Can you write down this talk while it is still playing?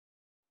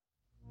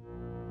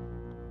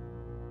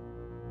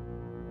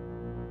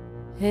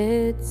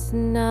It's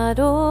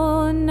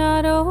narrow,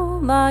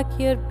 make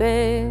your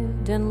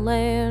bed and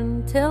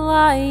learn to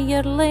lie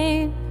your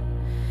lane.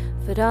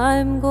 For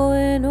I'm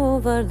going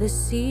over the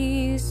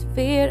seas,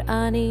 fair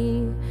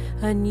Annie,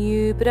 a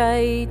new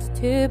bride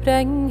to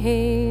bring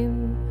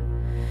home.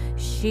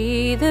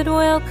 She that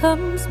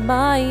welcomes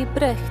my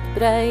bricht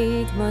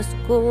bride must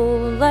go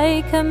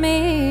like a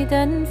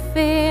maiden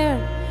fair,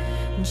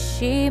 and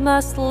she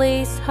must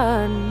lace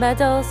her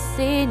middle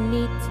sae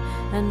neat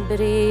and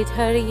braid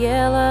her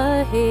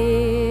yellow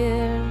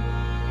hair.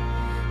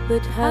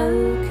 But how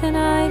can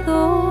I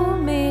go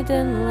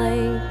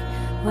maiden-like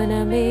when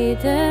a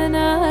maiden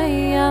I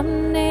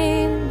am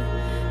nane?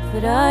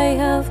 For I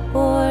have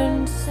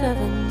borne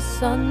 7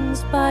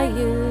 sons by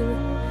you,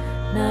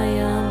 and I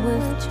am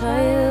with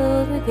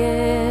child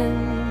again.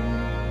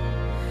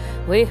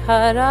 Wi'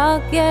 her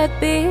I'll get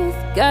baith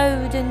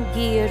gowd and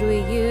gear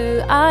wi'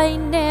 you, I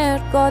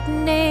ne'er got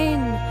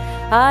nane.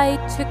 I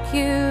took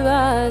you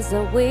as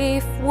a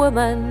waif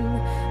woman,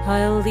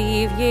 I'll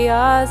leave ye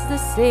as the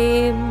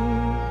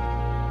same.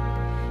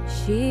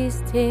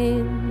 She's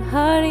ta'en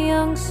her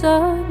young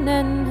son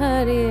in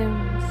her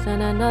arms,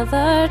 and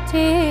another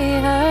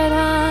ta'e her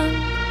hand.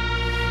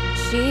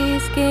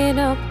 She's gone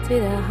up to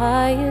the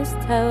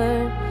highest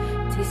tower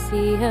to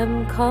see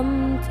him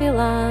come to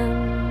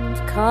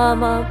land.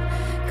 Come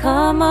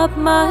up,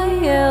 my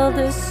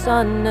eldest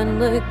son, and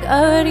look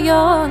o'er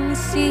yon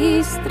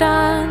sea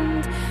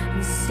strand,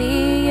 and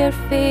see your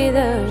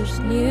father's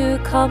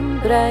new-come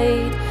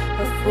bride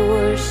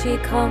afore she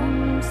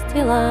comes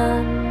to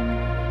land.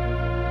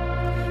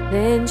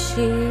 Then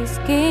she's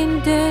gane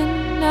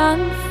doon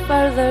and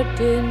further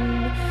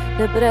doon,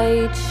 the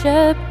bride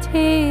ship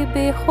to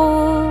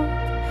behold,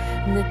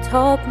 and the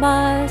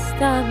topmast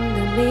and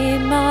the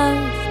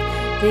mainmast,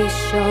 they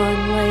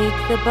shone like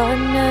the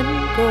burning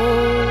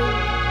gold.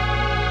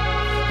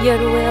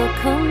 You're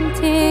welcome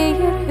to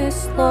your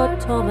house,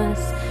 Lord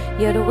Thomas,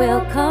 you're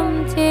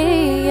welcome to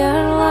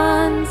your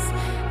lands,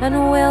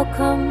 and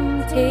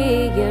welcome to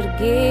your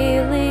gay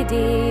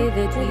lady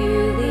that you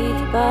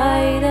lead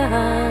by the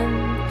hand.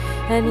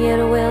 And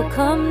you're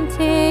welcome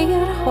to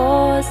your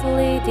horse,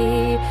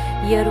 lady,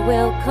 you're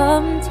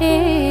welcome to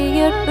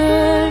your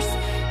burrs,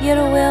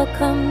 you're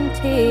welcome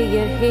to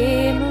your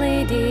hame,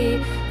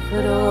 lady,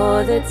 for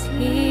all that's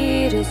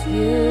here is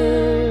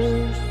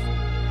yours.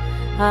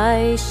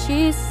 Aye,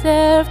 she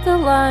served the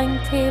lang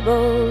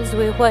tables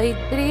with white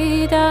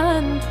bread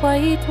and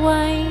white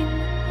wine,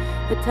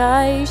 but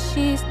aye,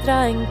 she's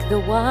drank the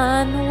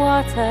wan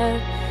water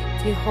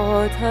to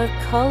hold her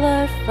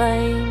colour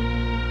fine.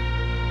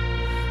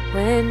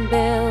 When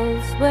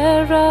bells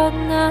were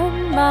rung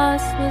and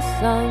mass was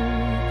sung,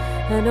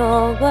 and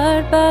all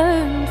were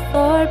bound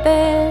for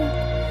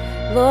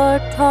bed,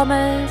 Lord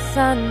Thomas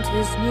and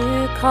his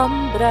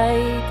new-come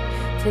bride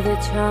to the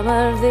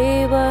chamber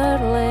they were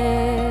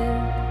led.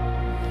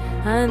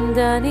 And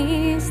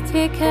Annie's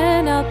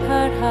taken up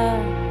her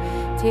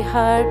harp to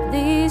harp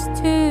these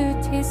two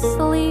to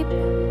sleep,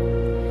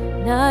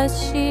 and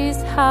as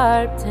she's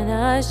harped and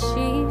as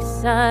she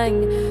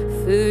sang,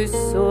 full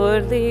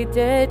sorely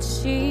did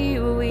she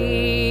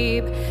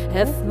weep.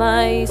 If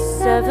my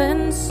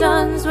 7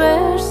 sons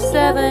were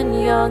 7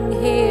 young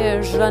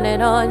hares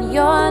running on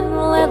yon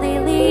lily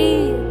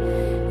lea,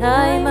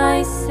 I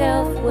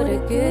myself would a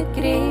good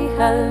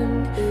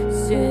greyhound,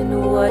 soon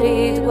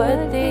worried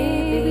would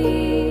they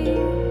be.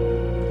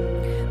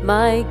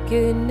 My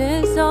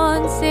goodness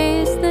on,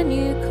 says the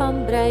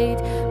new-come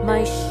bride,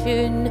 my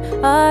shoon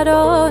are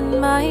on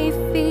my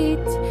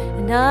feet,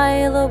 and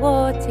I'll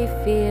awa to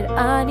fair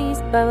Annie's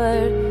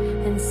bower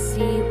and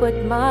see what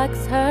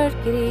makes her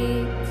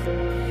great.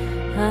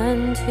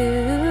 And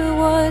who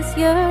was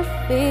your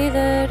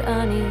father,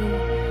 Annie?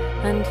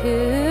 And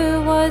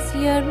who was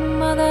your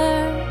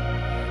mother?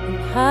 And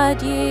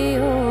had ye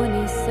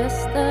ony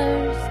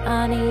sisters,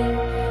 Annie?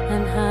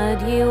 And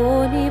had ye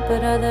ony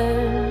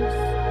brothers?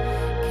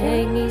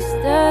 King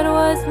Easter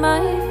was my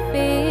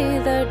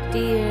father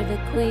dear, the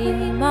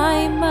Queen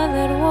my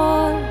mother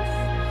was.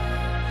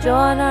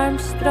 John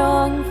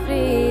Armstrong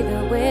frae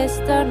the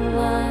western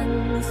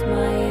lands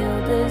my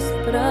eldest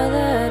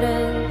brother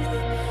is.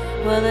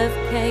 Well, if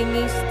King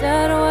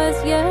Easter was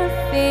your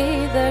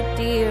father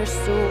dear,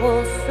 so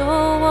also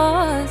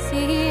was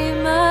he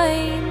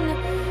mine.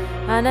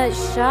 And it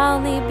shall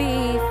nae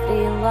be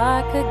frae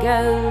lack o'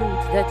 gowd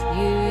that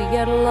you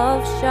your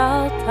love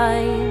shall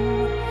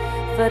tyne.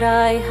 For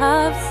I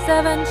have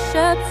 7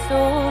 ships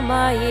o'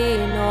 my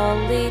ain, all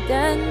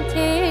laden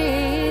to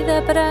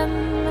the brim,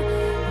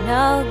 and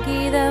I'll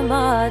gie them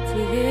a' to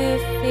you,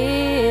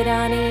 fair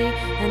Annie,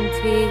 and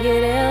to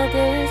your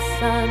eldest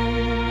son.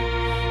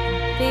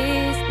 And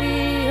praise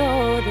be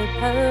all the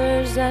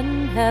powers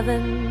in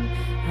heaven,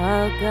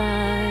 I'll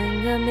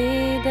gang a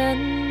maiden